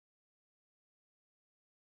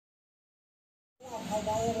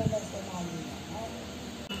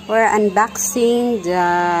We're unboxing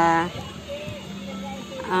the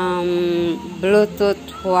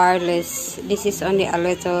Bluetooth wireless. This is only a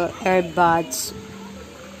little earbuds,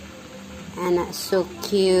 and so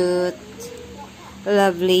cute,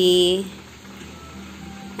 lovely,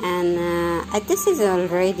 and I tested it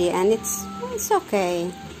already, and it's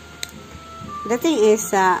okay. The thing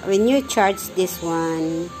is, when you charge this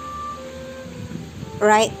one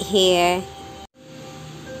right here,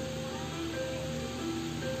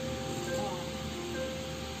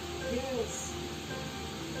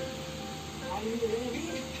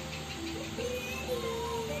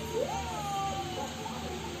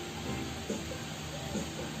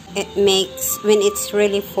 it makes, when it's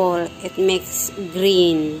really full, it makes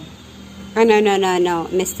green. Oh, no,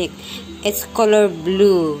 mistake. It's color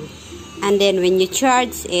blue. And then when you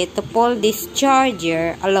charge it, to pull this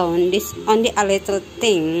charger alone, this only a little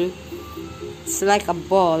thing. It's like a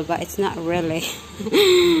ball, but it's not really.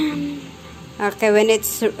 Okay, when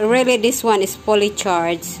it's really, this one is fully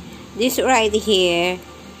charged. This right here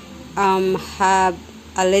have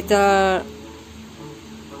a little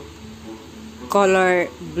color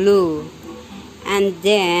blue, and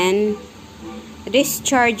then this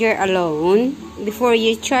charger alone, before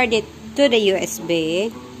you charge it to the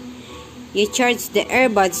USB, you charge the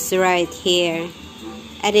earbuds right here,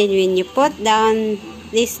 and then when you put down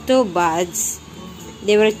these two buds,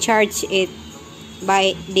 they will charge it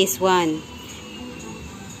by this one.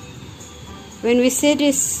 When we see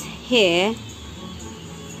this here,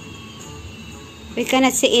 we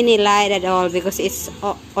cannot see any light at all because it's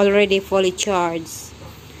already fully charged.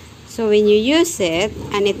 So when you use it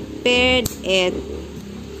and it paired it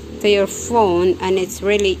to your phone, and it's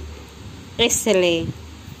really easily.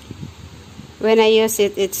 When I use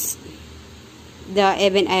it, it's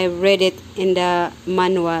even I read it in the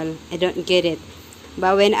manual, I don't get it.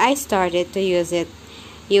 But when I started to use it,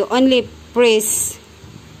 you only press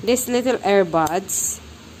this little earbuds.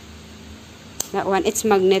 That one, it's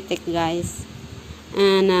magnetic, guys.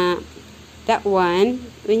 And that one,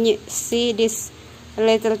 when you see this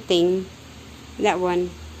little thing, that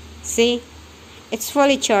one, see, it's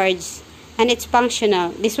fully charged and it's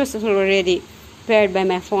functional. This was already paired by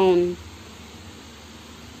my phone.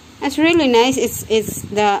 It's really nice. It's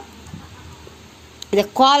the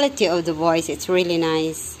quality of the voice, it's really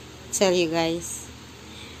nice, I tell you guys.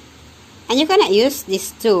 And you cannot use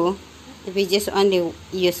this too if you just only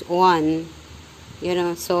use one, you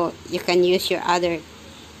know, so you can use your other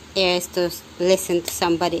ears to listen to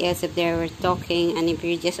somebody else if they were talking, and if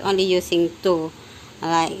you're just only using two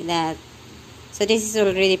like that. So this is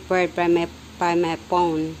already paired by my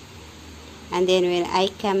phone. And then when I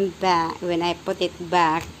come back, when I put it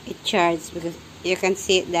back, it charges, because you can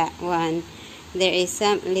see that one, there is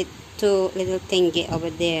some two little thingy over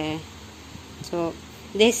there. So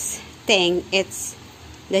this thing, it's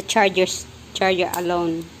the charger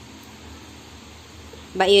alone.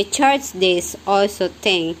 But you charge this also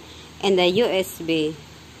thing and the USB,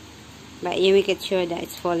 but you make it sure that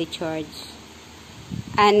it's fully charged.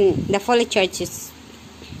 And the fully charged is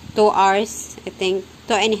 2 hours, I think,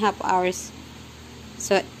 2.5 hours.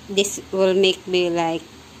 So this will make me like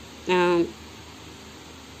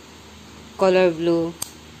color blue.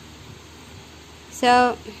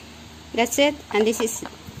 So that's it. And this is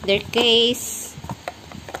their case.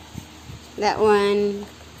 That one,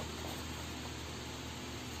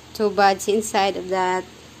 2 buds inside of that,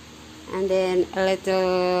 and then a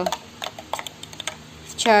little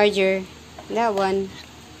charger, that one.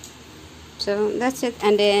 So that's it.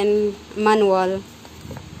 And then manual.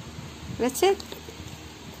 That's it.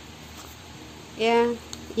 Yeah,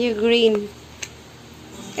 Ugreen.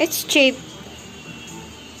 It's cheap.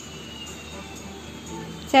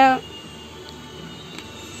 So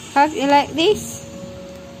hope you like this,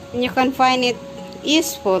 and you can find it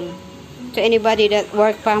useful to anybody that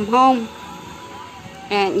work from home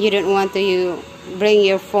and you don't want to bring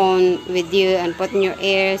your phone with you and put in your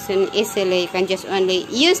ears, and easily you can just only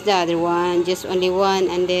use the other one, just only one,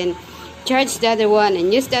 and then charge the other one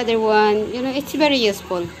and use the other one. You know, it's very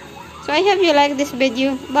useful. So I hope you like this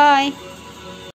video. Bye.